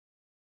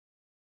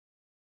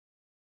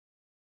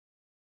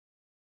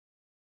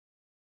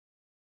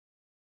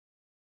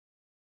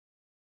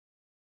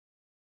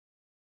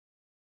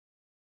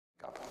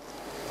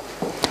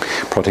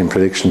Protein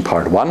Prediction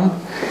Part 1.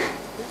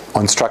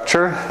 On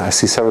structure, I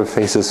see several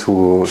faces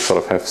who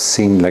sort of have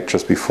seen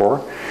lectures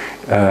before.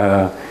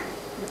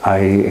 I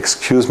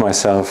excuse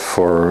myself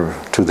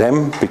to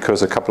them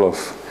because a couple of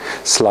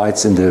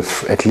slides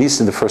at least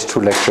in the first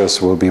 2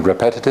 lectures will be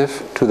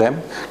repetitive to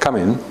them. Come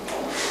in.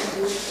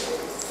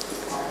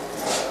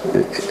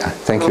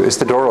 Thank you. Is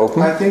the door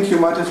open? I think you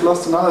might have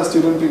lost another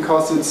student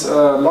because it's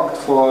locked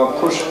for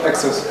push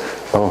access.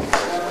 Oh.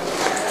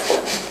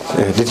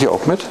 Did you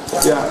open it?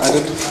 Yeah, I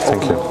did.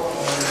 Thank you.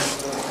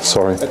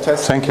 Sorry.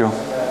 Thank you.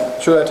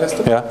 Should I test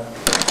it? Yeah.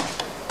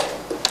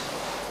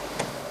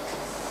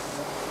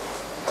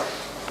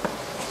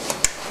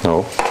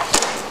 No.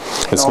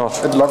 It's no,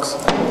 not. It locks.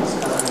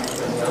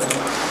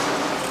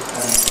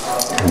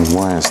 And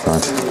why is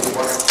that?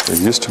 There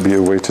used to be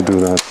a way to do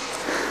that.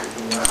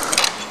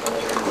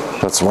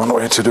 That's one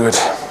way to do it.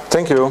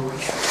 Thank you.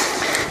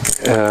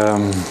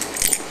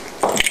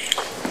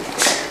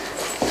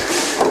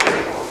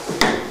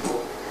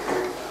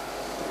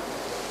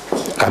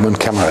 I'm on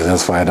camera,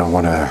 that's why I don't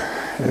want to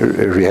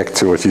react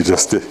to what you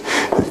just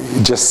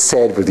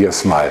said with your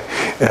smile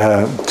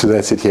to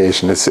that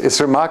situation. It's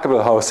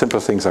remarkable how simple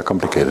things are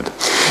complicated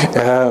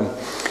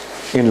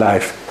in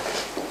life.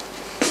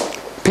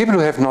 People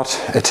who have not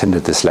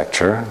attended this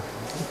lecture,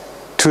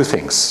 2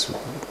 things.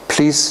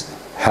 Please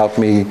help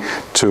me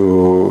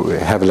to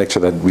have a lecture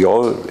that we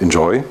all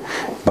enjoy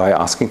by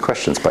asking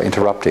questions, by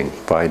interrupting,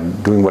 by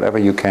doing whatever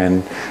you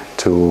can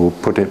to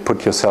put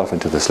yourself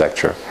into this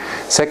lecture.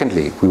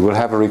 Secondly, we will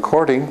have a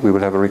recording. We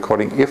will have a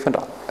recording if and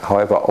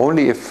however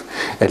only if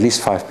at least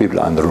 5 people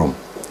are in the room.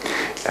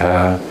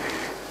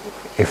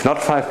 If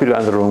not 5 people are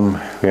in the room,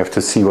 we have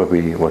to see what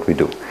we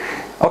do.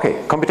 Okay,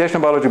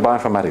 computational biology,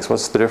 bioinformatics.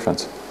 What's the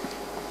difference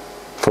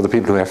for the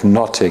people who have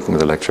not taken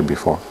the lecture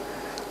before?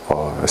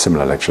 Or a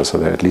similar lecture, so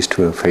there are at least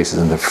 3 faces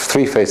in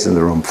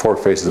the room, 4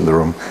 faces in the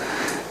room.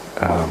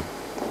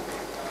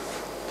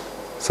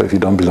 So if you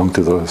don't belong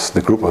to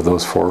the group of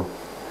those 4,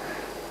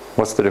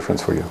 what's the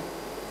difference for you?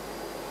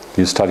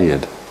 Do you study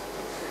it,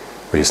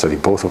 or you study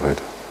both of it?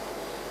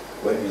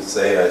 When you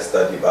say I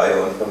study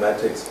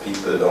bioinformatics,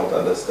 people don't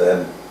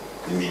understand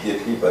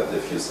immediately, but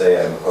if you say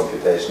I'm a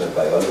computational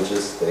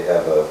biologist, they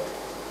have a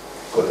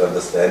good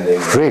understanding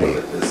of what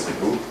it is you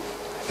do.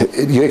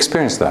 You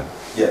experienced that?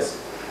 Yes.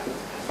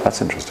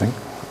 That's interesting.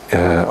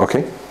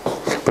 Okay,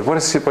 but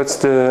is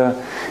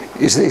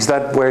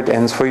that where it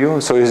ends for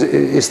you? So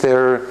is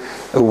there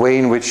a way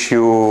in which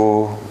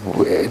do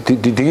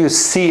you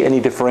see any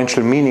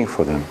differential meaning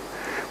for them,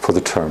 for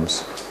the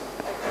terms?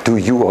 Do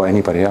you or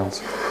anybody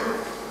else?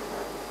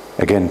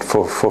 Again,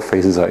 4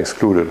 phases are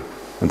excluded,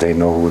 and they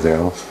know who they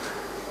are.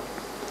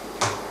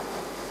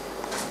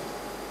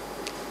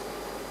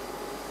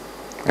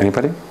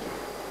 Anybody?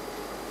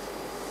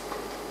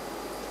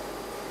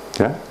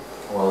 Yeah?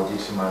 Well, due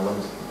to my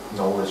limited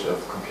knowledge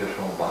of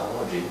computational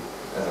biology,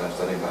 as I'm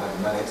studying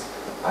bioinformatics,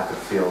 I could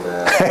feel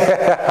that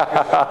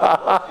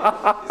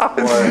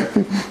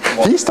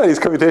he studies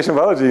computational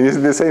biology. He's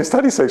in the same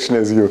study section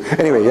as you.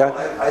 Anyway, yeah?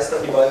 I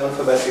study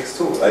bioinformatics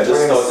too. I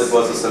just thought it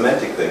was a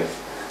semantic thing.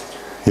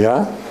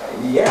 Yeah?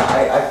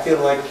 Yeah, I feel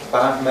like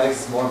bioinformatics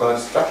is more about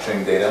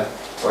structuring data,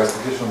 whereas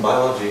computational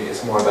biology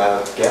is more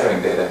about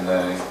gathering data in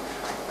a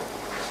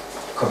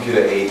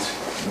computer-aided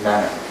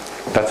manner.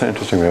 That's an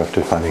interesting way of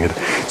defining it.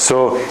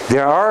 So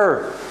there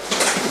are,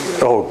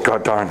 oh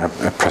god darn, I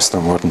pressed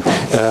the button.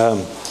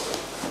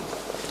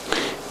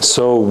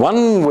 So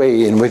one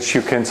way in which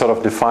you can sort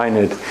of define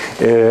it,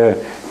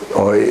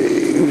 or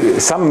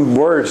some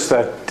words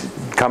that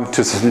come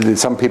to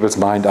some people's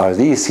mind are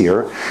these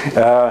here.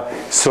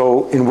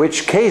 So in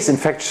which case, in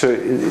fact,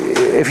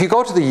 if you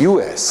go to the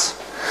US,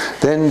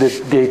 then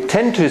they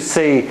tend to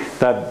say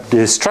that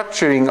the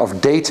structuring of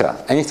data,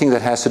 anything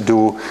that has to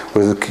do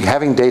with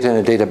having data in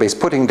a database,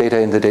 putting data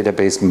in the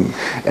database,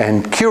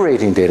 and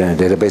curating data in a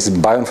database is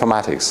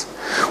bioinformatics.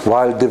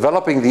 While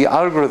developing the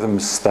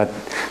algorithms that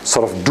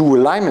sort of do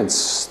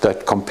alignments,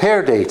 that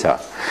compare data,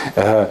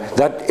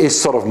 that is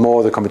sort of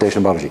more the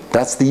computational biology.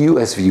 That's the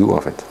US view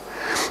of it.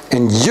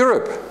 In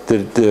Europe,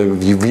 the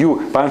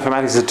view,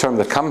 bioinformatics is a term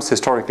that comes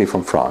historically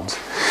from France,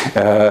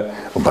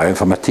 or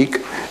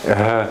bioinformatique,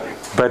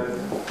 but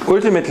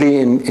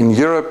ultimately in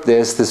Europe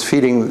there's this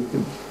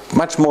feeling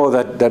much more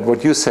that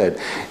what you said,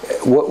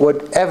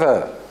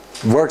 whatever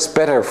works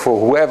better for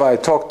whoever I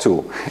talk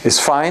to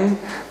is fine.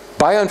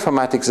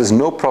 Bioinformatics is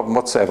no problem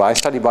whatsoever. I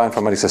study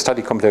bioinformatics, I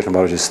study computational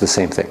biology, it's the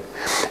same thing.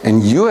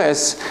 In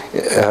US,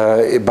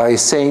 by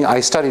saying I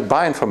studied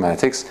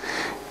bioinformatics,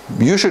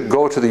 you should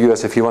go to the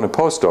US if you want a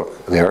postdoc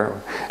there,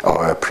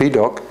 or a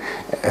pre-doc,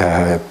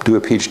 do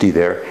a PhD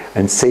there,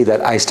 and say that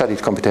I studied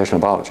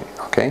computational biology,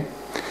 okay?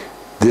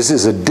 This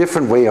is a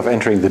different way of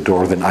entering the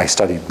door than I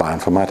studied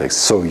bioinformatics.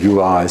 So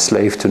you are a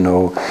slave to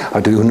know,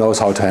 who knows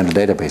how to handle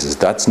databases.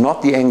 That's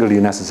not the angle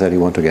you necessarily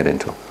want to get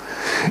into.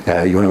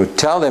 You want to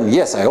tell them,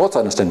 yes, I also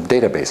understand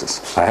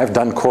databases. I have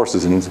done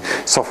courses in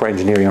software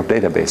engineering of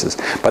databases.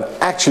 But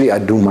actually I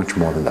do much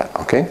more than that,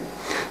 okay?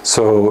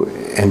 So,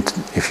 and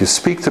if you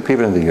speak to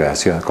people in the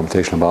US, you're a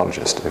computational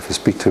biologist. If you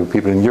speak to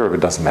people in Europe,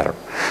 it doesn't matter.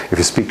 If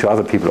you speak to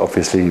other people,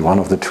 obviously one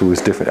of the two is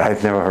different.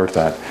 I've never heard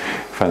that. I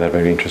find that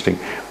very interesting.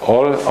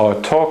 All our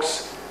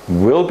talks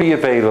will be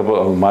available,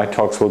 or my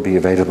talks will be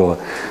available.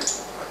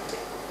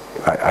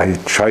 I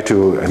try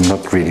to, I'm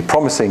not really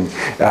promising,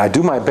 I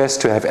do my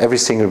best to have every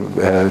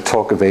single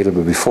talk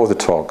available before the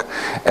talk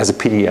as a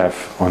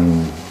PDF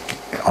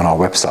on our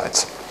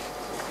websites.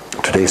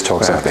 Today's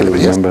talks are available.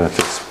 Remember,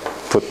 just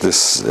put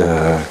this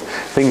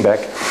thing back.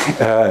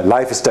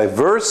 Life is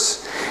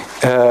diverse.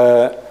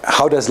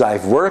 How does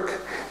life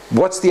work?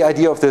 What's the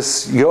idea of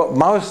this? You're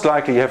most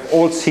likely you have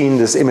all seen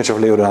this image of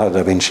Leonardo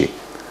da Vinci.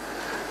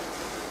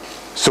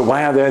 So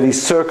why are there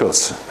these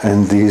circles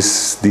and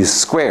these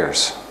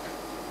squares?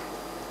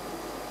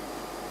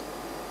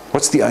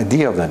 What's the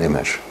idea of that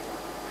image?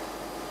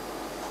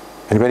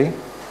 Anybody?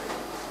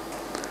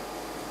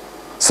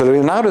 So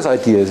Leonardo's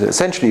idea is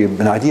essentially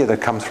an idea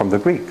that comes from the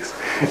Greeks,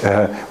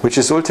 which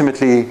is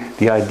ultimately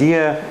the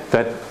idea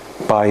that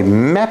by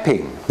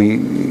mapping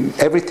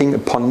everything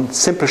upon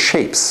simple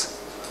shapes,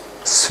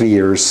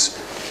 spheres,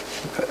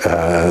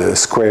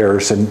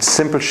 squares, and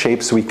simple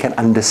shapes, we can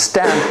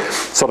understand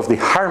sort of the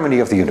harmony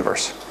of the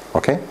universe.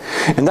 Okay?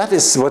 And that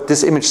is what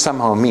this image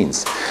somehow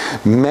means.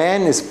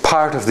 Man is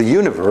part of the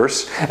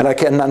universe, and I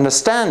can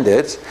understand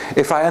it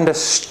if I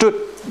understood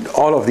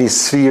all of these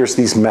spheres,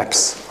 these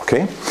maps,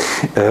 okay,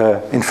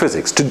 in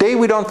physics. Today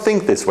we don't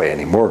think this way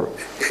anymore,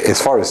 as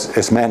far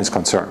as man is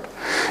concerned.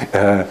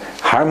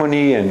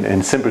 Harmony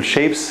and simple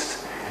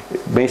shapes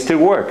may still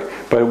work,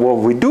 but what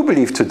we do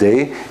believe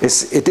today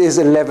is it is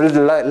a level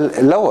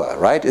lower,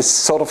 right? It's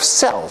sort of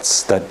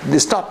cells, that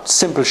it's not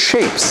simple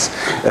shapes,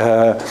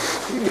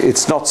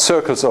 it's not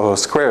circles or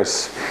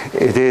squares,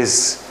 it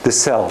is the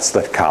cells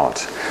that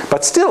count.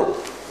 But still,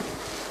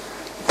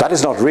 that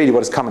is not really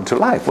what is common to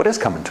life. What is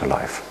common to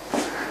life?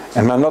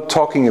 And I'm not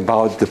talking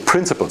about the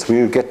principles,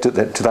 we'll get to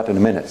that in a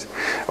minute,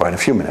 or in a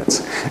few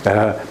minutes.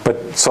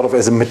 But sort of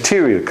as a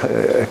material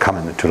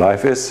common to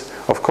life is,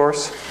 of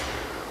course,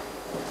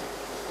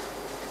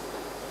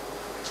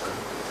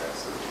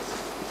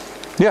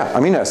 yeah,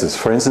 amino acids,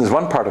 for instance, is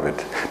one part of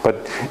it. But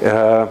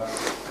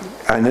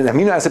an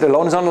amino acid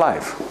alone is not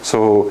life.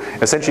 So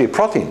essentially, a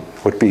protein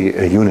would be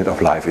a unit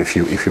of life, if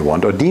you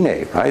want, or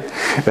DNA, right?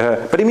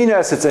 But amino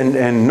acids and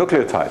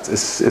nucleotides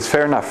is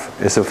fair enough.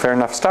 It's a fair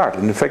enough start.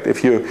 And in fact,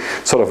 if you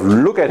sort of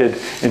look at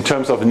it in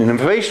terms of an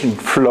information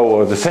flow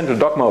or the central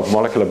dogma of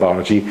molecular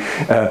biology,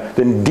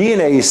 then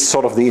DNA is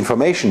sort of the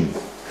information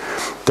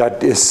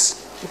that is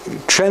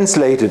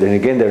translated, and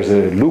again there's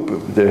a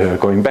loop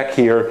going back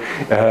here.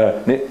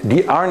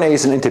 The RNA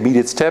is an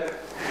intermediate step,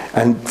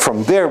 and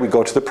from there we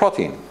go to the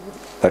protein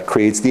that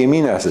creates the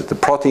amino acid. The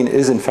protein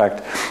is in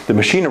fact the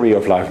machinery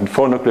of life, and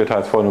 4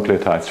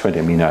 nucleotides, 20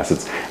 amino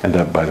acids, and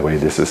by the way,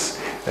 this is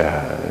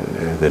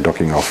the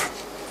docking of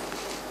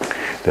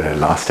the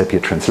last step here,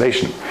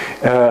 translation.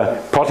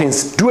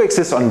 Proteins do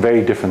exist on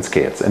very different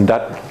scales, and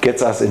that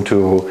gets us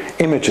into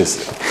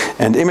images.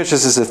 And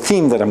images is a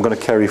theme that I'm going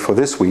to carry for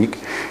this week,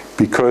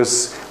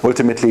 because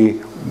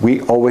ultimately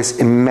we always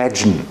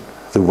imagine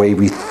the way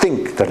we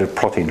think that a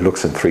protein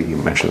looks in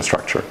 3D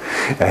structure.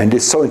 And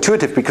it's so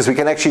intuitive because we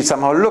can actually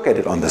somehow look at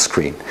it on the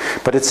screen.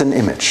 But it's an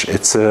image,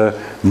 it's a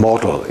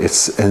model,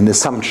 it's an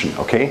assumption,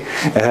 okay?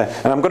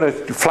 And I'm going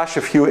to flash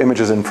a few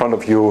images in front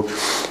of you.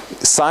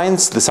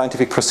 Science, the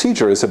scientific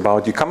procedure is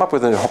about, you come up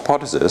with a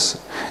hypothesis,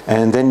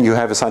 and then you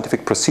have a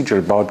scientific procedure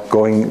about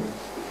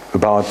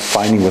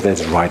finding whether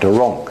it's right or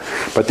wrong.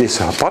 But this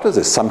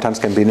hypothesis sometimes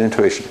can be an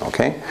intuition,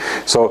 okay?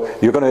 So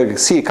you're going to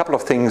see a couple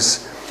of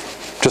things.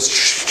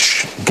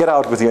 Just get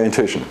out with your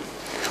intuition.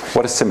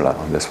 What is similar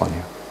on this one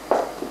here?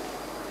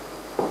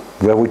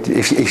 Where would,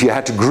 if you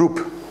had to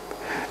group,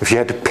 if you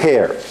had to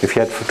pair, if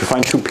you had to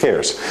find 2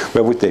 pairs,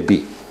 where would they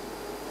be?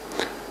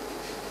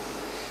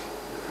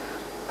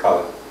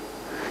 Color.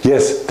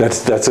 Yes,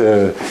 that's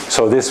a.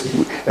 So this,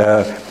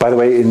 by the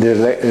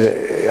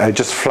way, I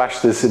just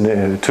flashed this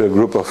to a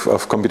group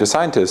of computer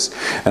scientists,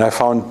 and I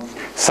found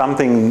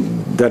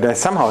something that I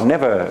somehow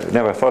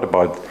never thought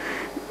about.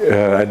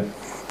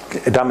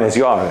 Dumb as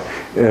you are,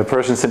 a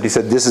person simply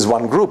said this is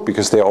one group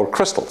because they're all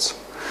crystals,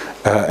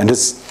 and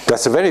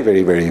that's a very,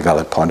 very, very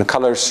valid point. The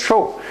colors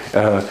show.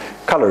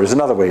 Color is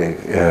another way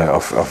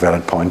of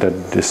valid point. That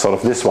is sort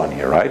of this one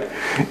here, right?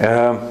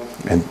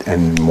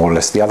 And more or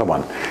less the other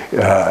one.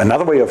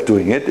 Another way of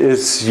doing it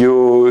is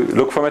you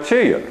look for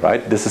material,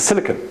 right? This is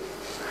silicon.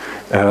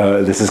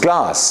 This is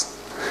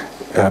glass.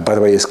 By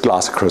the way, is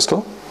glass a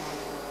crystal?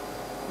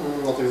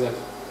 Not exactly.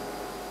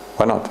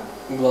 Why not?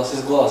 Glass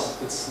is glass.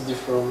 It's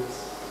different.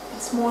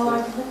 It's more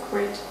like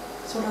liquid,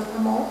 sort of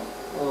more.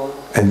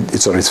 And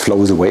it sort of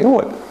flows away,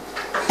 or what?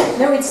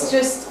 No, it's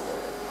just...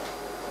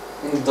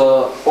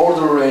 The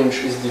order range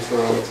is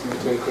different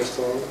between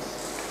crystals.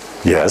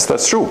 Yes,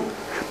 that's true.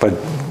 But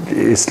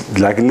it's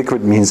like a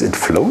liquid means it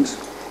flows?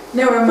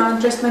 No, I'm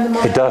just meant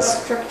the It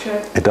does.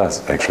 structure. It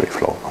does actually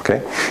flow, okay?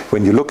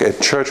 When you look at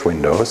church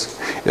windows,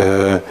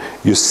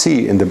 you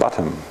see in the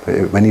bottom,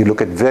 when you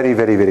look at very,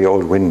 very, very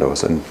old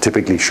windows, and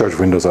typically church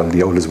windows are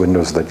the oldest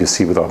windows that you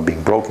see without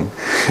being broken,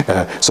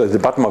 so at the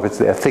bottom of it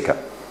they're thicker,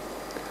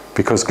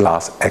 because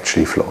glass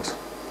actually flows.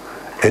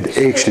 It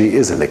actually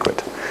is a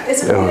liquid.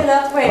 It's a really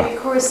that way,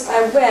 because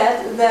I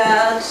read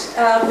that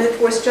it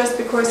was just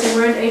because they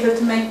weren't able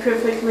to make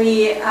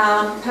perfectly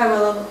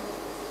parallel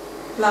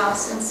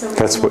glass, and so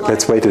let's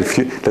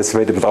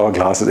wait with our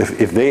glasses.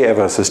 If they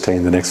ever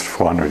sustain the next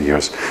 400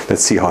 years,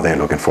 let's see how they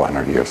look in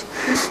 400 years.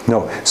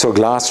 No, so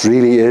glass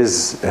really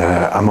is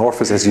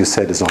amorphous, as you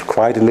said. It's not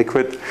quite a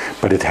liquid,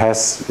 but it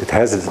has a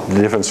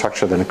different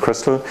structure than a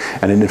crystal,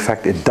 and in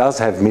fact it does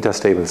have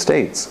metastable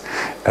states,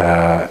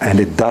 and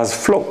it does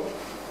flow.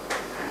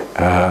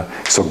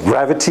 So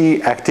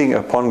gravity acting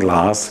upon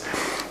glass,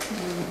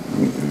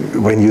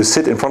 when you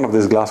sit in front of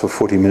this glass for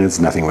 40 minutes,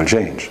 nothing will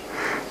change.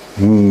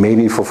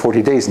 Maybe for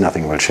 40 days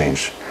nothing will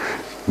change.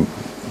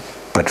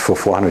 But for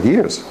 400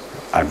 years,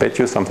 I bet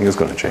you something is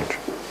going to change.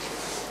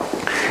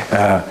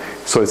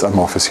 So it's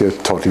amorphous here,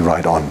 totally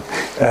right on.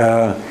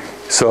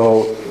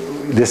 So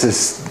this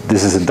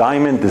is a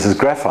diamond, this is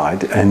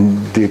graphite,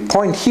 and the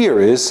point here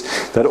is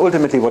that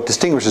ultimately what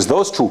distinguishes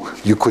those two,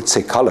 you could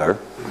say color,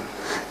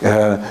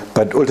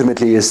 but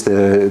ultimately is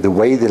the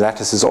way the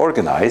lattice is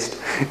organized,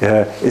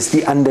 is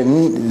the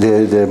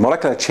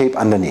molecular shape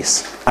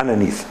underneath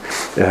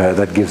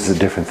that gives a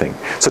different thing.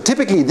 So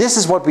typically this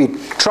is what we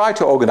try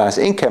to organize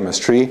in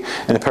chemistry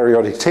in a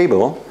periodic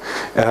table,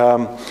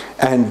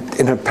 and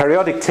in a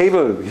periodic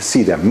table you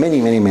see there are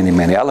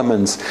many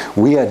elements.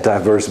 We are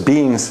diverse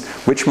beings.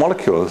 Which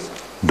molecules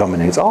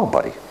dominates our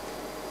body?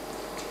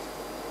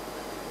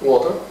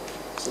 Water.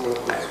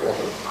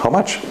 How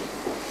much?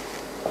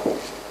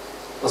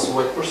 As a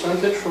weight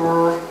percentage,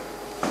 or weight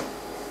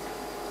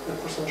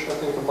percentage, I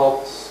think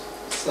about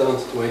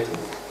 70 to 80.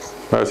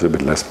 Well, it's a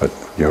bit less, but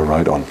you're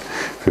right on.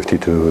 50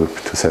 to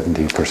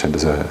 70%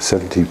 is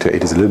 70 to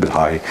 80 is a little bit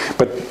high,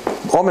 but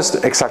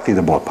almost exactly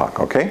the ballpark.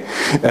 Okay,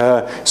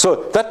 so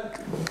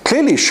that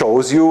clearly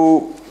shows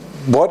you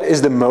what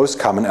is the most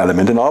common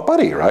element in our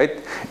body,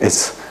 right?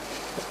 It's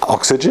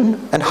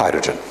oxygen and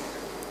hydrogen.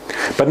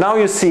 But now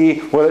you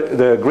see, well,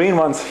 the green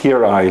ones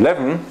here are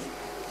 11.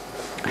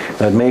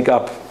 That make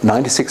up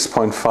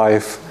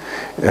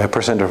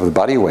 96.5% of the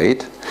body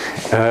weight,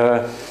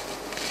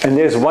 and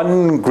there's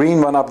one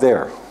green one up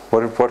there.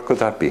 What could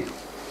that be?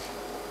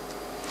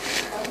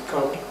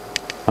 Carbon.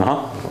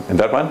 And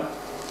that one?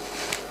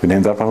 You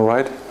named that one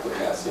right?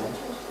 Potassium.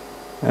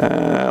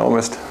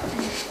 Almost.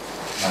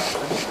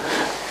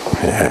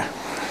 Yeah,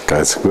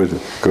 that's good.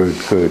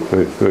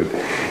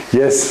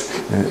 Yes,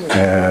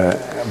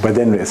 but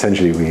then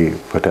essentially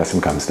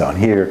potassium comes down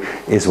here,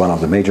 is one of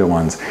the major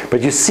ones.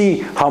 But you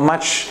see how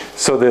much,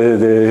 so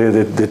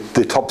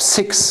the top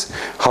 6,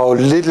 how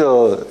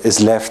little is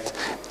left,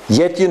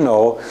 yet you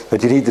know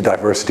that you need the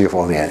diversity of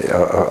all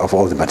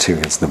the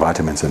materials, the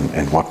vitamins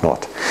and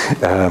whatnot.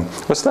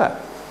 What's that? I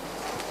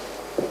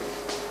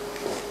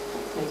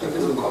think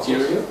it's a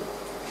bacteria.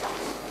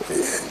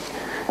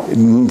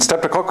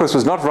 Streptococcus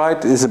was not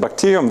right, is a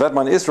bacterium, that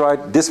one is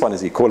right, this one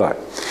is E. coli.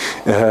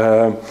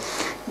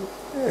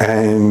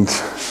 And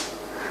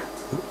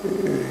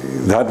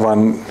that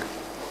one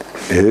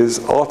is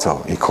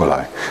also E.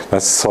 coli.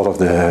 That's sort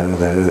of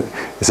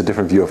it's a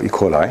different view of E.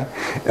 coli.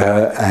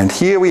 And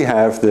here we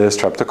have the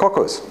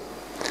Streptococcus,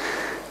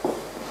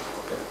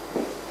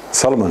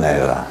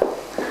 Salmonella.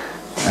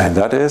 And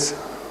that is?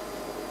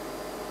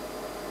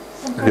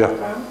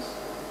 Yeah.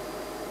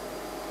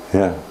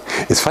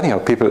 It's funny how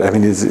people, I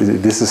mean,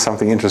 this is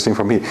something interesting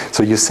for me.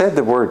 So you said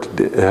the word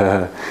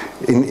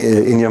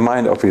in your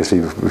mind, obviously.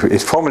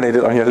 It's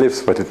formulated on your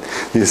lips, but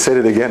you said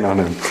it again on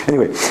them.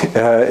 Anyway,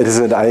 it is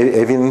an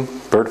avian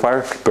bird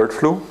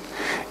flu.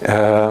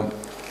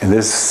 And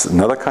this is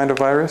another kind of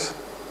virus.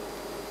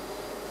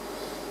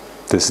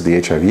 This is the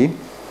HIV.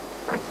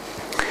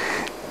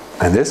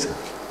 And this.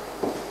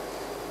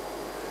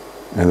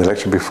 And the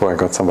lecture before I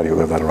got somebody who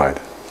got that right.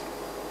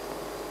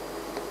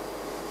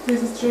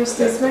 This is just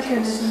this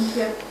mechanism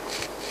here.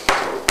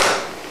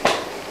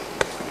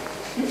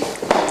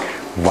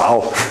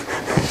 Wow.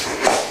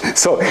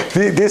 So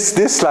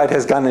this slide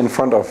has gone in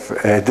front of,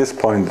 at this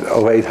point,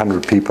 over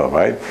 800 people,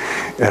 right?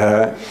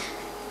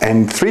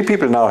 And 3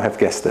 people now have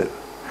guessed it.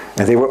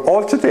 And they were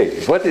all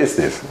today. What is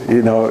this?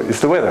 You know,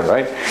 it's the weather,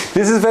 right?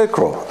 This is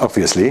Velcro,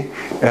 obviously.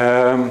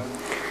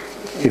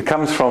 It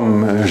comes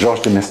from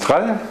Georges de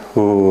Mestral,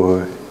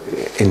 who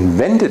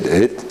invented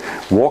it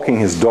walking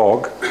his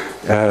dog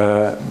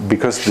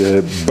because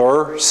the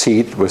burr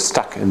seed was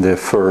stuck in the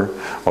fur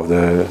of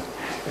the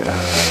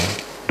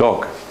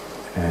dog.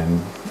 And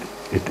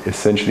it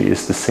essentially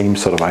is the same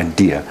sort of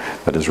idea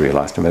that is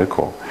realized in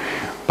Velcro.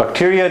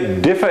 Bacteria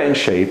differ in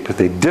shape,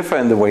 they differ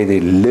in the way they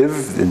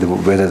live,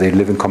 whether they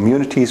live in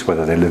communities,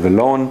 whether they live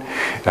alone.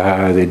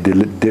 They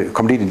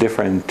completely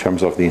differ in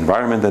terms of the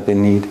environment that they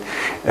need.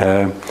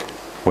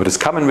 What is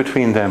common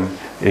between them?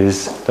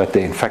 is that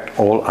they in fact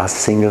all are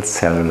single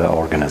cellular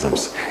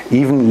organisms.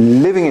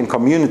 Even living in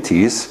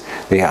communities,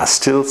 they are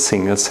still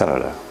single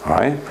cellular, all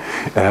right?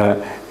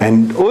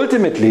 And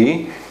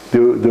ultimately,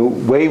 the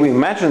way we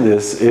imagine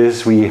this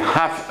is we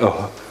have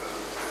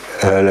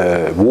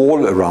a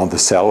wall around the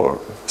cell, or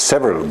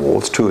several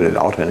walls, two, an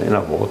outer and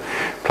inner wall,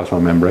 plasma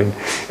membrane.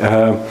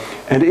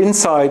 And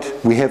inside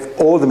we have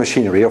all the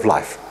machinery of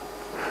life.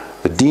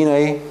 The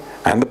DNA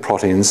and the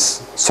proteins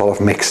sort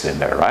of mixed in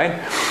there, right?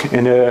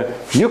 In a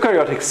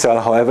eukaryotic cell,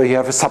 however, you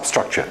have a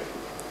substructure.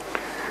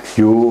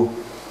 You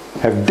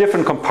have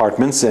different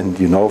compartments, and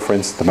you know, for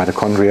instance, the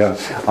mitochondria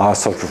are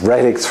sort of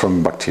relics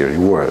from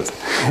bacterial world.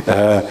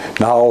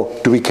 Now,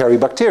 do we carry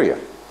bacteria?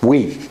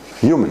 We,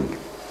 human.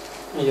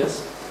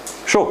 Yes.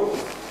 Sure.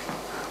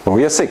 When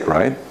we are sick,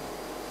 right?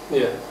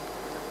 Yeah.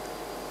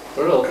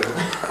 Relatively.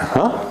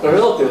 Huh?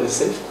 Relatively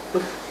safe.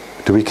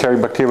 Do we carry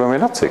bacteria when we're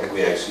not sick?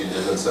 We actually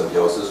live in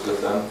symbiosis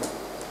with them.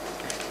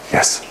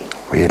 Yes,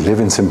 we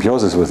live in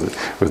symbiosis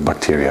with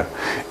bacteria.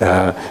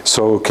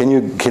 So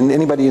can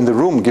anybody in the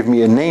room give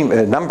me a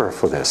number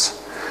for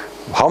this?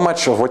 How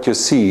much of what you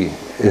see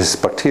is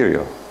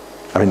bacterial?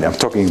 I mean, I'm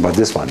talking about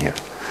this one here.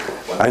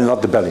 And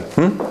not the belly.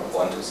 1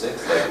 to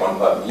 6, like 1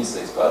 part me,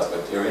 6 parts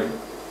bacterium.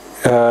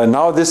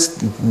 Now this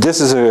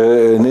is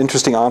an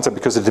interesting answer,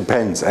 because it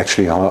depends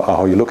actually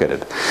how you look at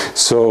it.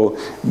 So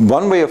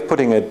one way of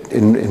putting it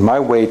in my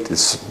weight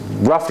is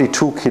roughly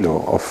 2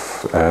 kilo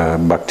of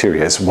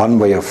bacteria. Is one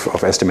way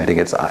of estimating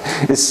it.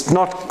 It's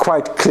not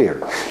quite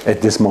clear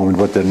at this moment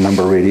what the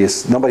number really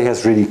is. Nobody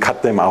has really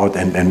cut them out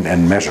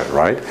and measured,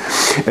 right?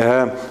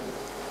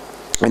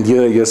 And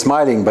you're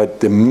smiling,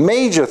 but the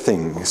major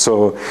thing,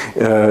 so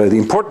the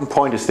important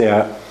point is they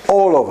are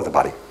all over the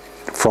body.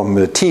 From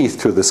the teeth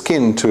to the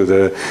skin to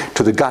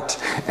the gut,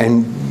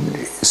 and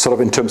sort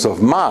of in terms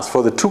of mass,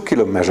 for the 2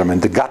 kilo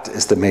measurement, the gut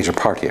is the major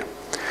part here.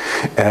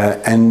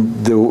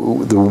 And the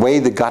way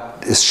the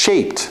gut is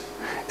shaped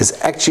is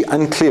actually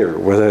unclear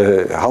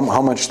whether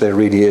how much there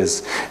really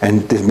is,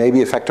 and there may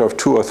be a factor of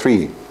 2 or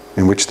 3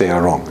 in which they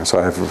are wrong. So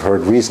I've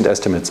heard recent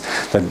estimates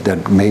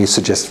that may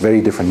suggest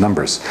very different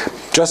numbers,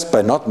 just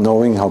by not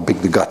knowing how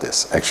big the gut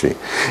is, actually.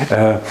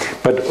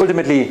 But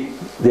ultimately,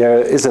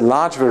 there is a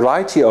large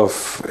variety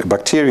of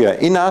bacteria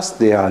in us.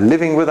 They are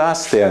living with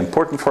us, they are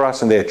important for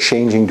us, and they are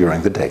changing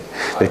during the day.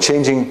 They're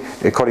changing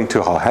according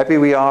to how happy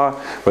we are,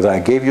 whether I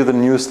gave you the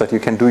news that you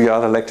can do your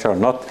other lecture or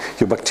not,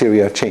 your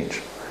bacteria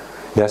change.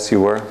 Yes,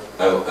 you were?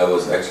 I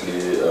was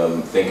actually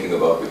thinking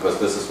about, because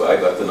this is where I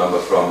got the number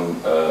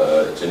from,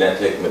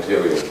 genetic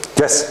material.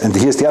 Yes, and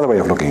here's the other way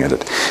of looking at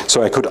it.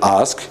 So I could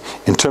ask,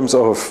 in terms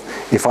of,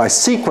 if I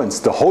sequence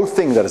the whole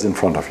thing that is in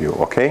front of you,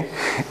 okay,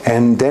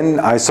 and then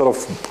I sort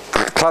of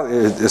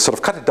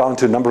cut it down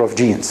to a number of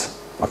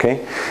genes,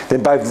 okay,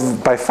 then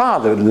by far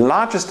the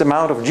largest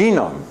amount of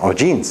genome or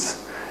genes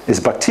is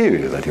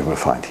bacteria that you will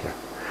find here.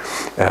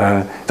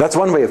 That's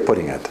one way of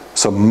putting it.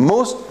 So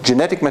most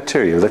genetic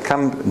material that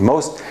come,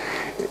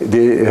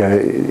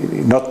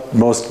 not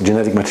most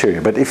genetic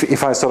material, but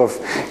if I sort of,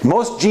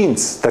 most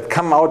genes that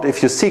come out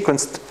if you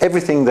sequenced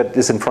everything that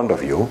is in front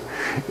of you,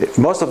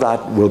 most of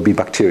that will be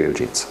bacterial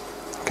genes.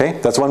 Okay,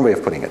 that's one way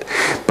of putting it.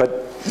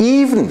 But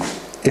even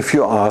if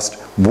you asked,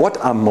 what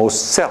are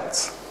most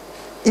cells?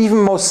 Even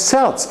most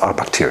cells are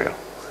bacterial.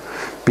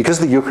 Because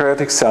the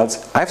eukaryotic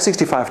cells, I have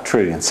 65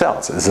 trillion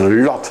cells, it's a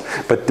lot,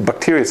 but the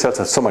bacterial cells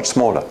are so much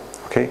smaller.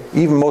 Okay?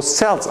 Even most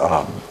cells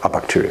are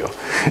bacterial.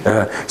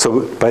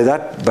 So by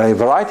a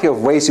variety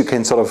of ways you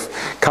can sort of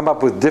come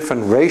up with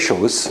different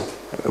ratios.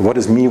 What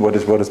is me, what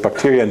is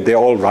bacteria, and they're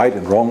all right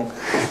and wrong.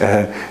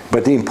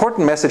 But the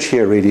important message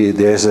here really,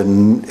 there's a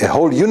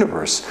whole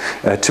universe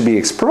to be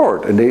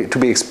explored. And to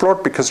be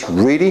explored because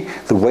really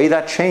the way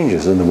that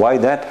changes and the way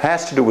that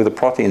has to do with the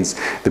proteins,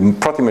 the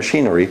protein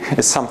machinery,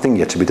 is something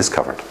yet to be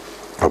discovered,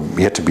 or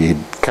yet to be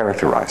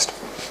characterized.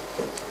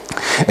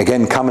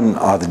 Again, common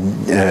are the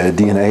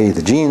DNA,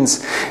 the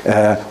genes.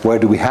 Where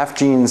do we have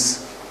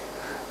genes?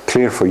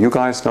 Clear for you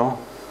guys, no?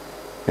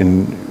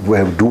 And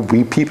where do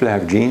we people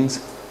have genes?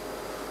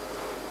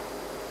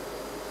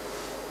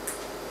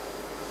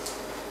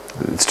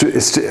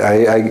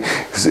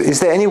 Is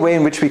there any way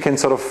in which we can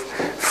sort of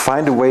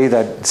find a way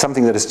that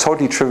something that is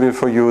totally trivial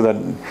for you, let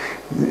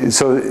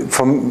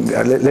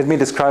me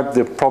describe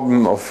the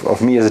problem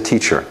of me as a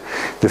teacher.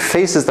 The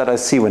faces that I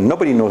see when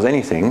nobody knows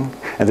anything,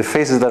 and the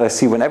faces that I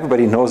see when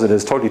everybody knows it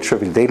is totally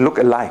trivial, they look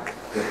alike.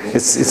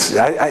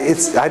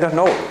 I don't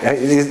know.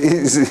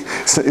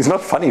 It's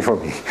not funny for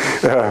me.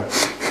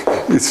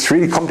 It's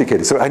really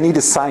complicated. So I need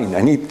a sign.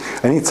 I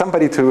need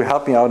somebody to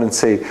help me out and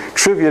say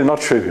trivial,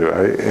 not trivial.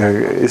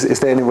 Is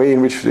there any way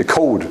in which the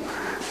code?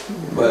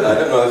 Well, I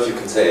don't know if you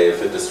can say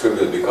if it is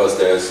trivial, because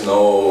there's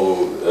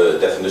no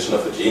definition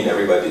of a gene.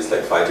 Everybody is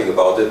like fighting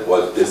about it.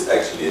 What is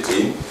actually a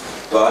gene?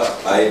 But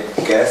I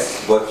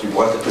guess what you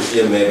wanted to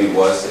hear maybe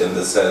was in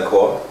the cell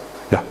core.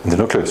 Yeah, in the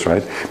nucleus,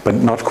 right? But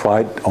not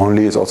quite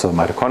only, it's also the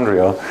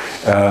mitochondria.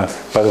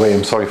 By the way,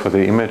 I'm sorry for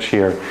the image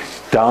here.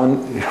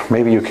 Down,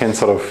 maybe you can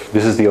sort of,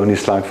 this is the only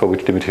slide for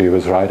which Dimitri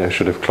was right, I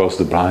should have closed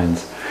the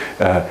blinds.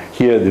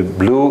 Here the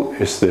blue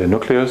is the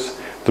nucleus,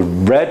 the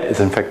red is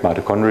in fact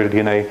mitochondrial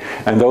DNA,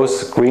 and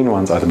those green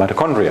ones are the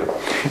mitochondria.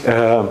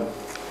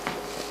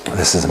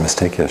 This is a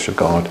mistake, I should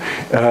go out.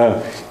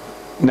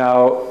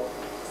 Now,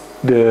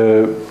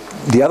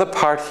 the other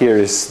part here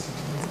is,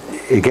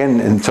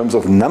 again, in terms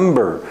of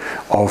number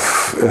of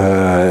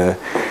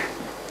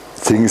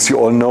things, you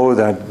all know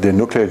that the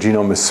nuclear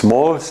genome is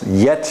small,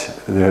 yet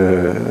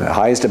the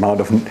highest amount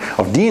of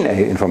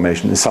DNA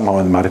information is somehow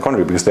in the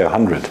mitochondria, because there are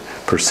 100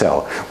 per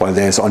cell, while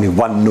there's only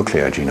one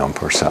nuclear genome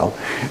per cell.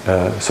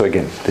 So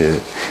again,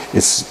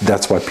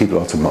 that's why people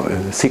also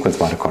sequence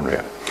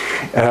mitochondria.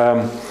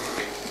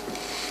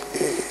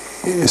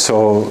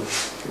 So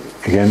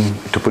again,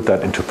 to put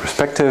that into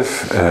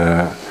perspective,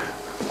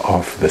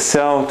 of the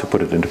cell, to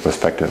put it into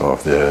perspective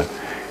of the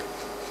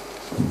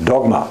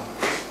dogma.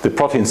 The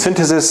protein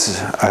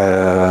synthesis,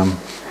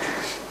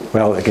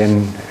 well,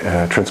 again,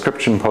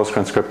 transcription,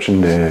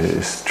 post-transcription,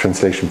 is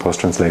translation,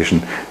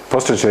 post-translation,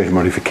 post-translation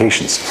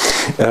modifications.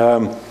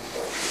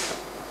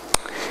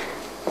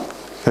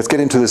 Let's get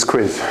into this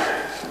quiz.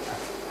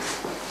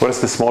 What is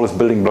the smallest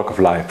building block of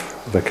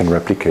life that can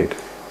replicate?